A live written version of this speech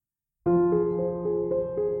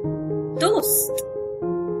दोस्त।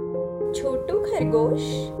 छोटू खरगोश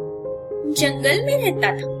जंगल में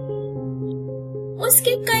रहता था।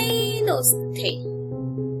 उसके कई दोस्त थे।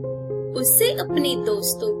 उसे अपने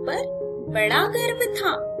दोस्तों पर बड़ा गर्व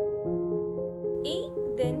था। एक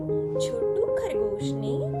दिन छोटू खरगोश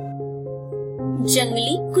ने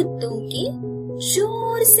जंगली कुत्तों के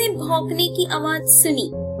जोर से भौंकने की आवाज सुनी।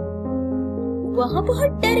 वह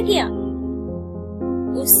बहुत डर गया।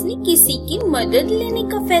 उसने किसी की मदद लेने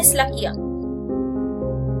का फैसला किया।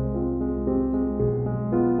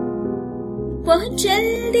 वह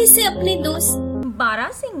जल्दी से अपने दोस्त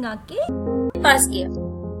बारहसिंगा के पास गया।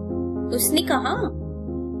 उसने कहा,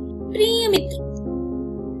 प्रिय मित्र,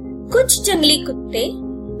 कुछ जंगली कुत्ते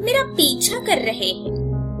मेरा पीछा कर रहे हैं।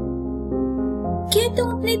 क्या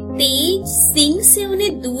तुम अपने तेज सींग से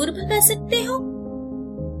उन्हें दूर भगा सकते हो?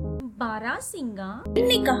 बारहसिंगा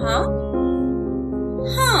ने कहा,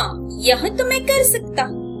 हाँ, यह तो मैं कर सकता,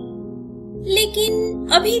 लेकिन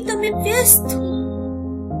अभी तो मैं व्यस्त हूँ।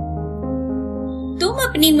 तुम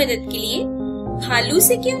अपनी मदद के लिए भालू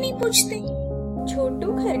से क्यों नहीं पूछते?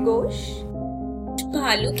 छोटू खरगोश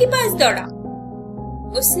भालू के पास दौड़ा।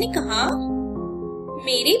 उसने कहा,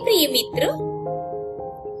 मेरे प्रिय मित्र,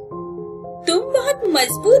 तुम बहुत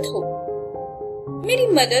मजबूत हो, मेरी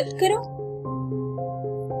मदद करो।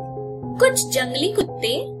 कुछ जंगली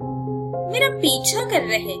कुत्ते मेरा पीछा कर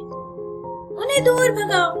रहे, उन्हें दूर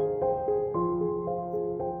भगाओ।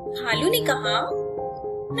 भालू ने कहा,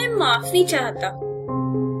 मैं माफी चाहता,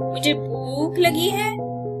 मुझे भूख लगी है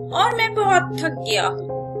और मैं बहुत थक गया हूँ।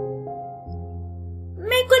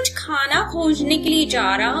 मैं कुछ खाना खोजने के लिए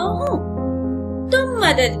जा रहा हूँ। तुम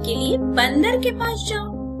मदद के लिए बंदर के पास जाओ।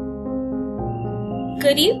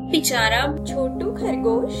 गरीब बेचारा छोटू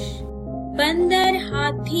खरगोश बंदर,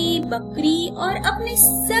 हाथी, बकरी और अपने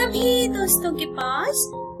सभी दोस्तों के पास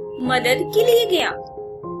मदद के लिए गया,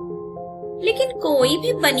 लेकिन कोई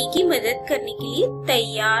भी बनी की मदद करने के लिए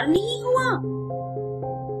तैयार नहीं हुआ।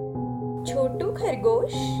 छोटू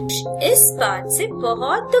खरगोश इस बात से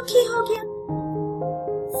बहुत दुखी हो गया।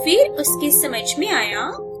 फिर उसके समझ में आया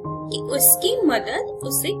कि उसकी मदद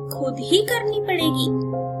उसे खुद ही करनी पड़ेगी।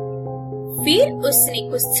 फिर उसने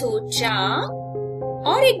कुछ सोचा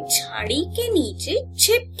और एक झाड़ी के नीचे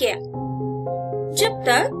छिप गया। जब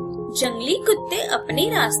तक जंगली कुत्ते अपने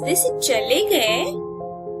रास्ते से चले गए,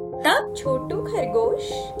 तब छोटू खरगोश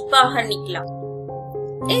बाहर निकला।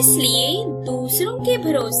 इसलिए दूसरों के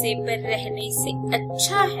भरोसे पर रहने से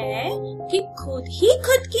अच्छा है कि खुद ही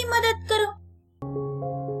खुद की मदद करो।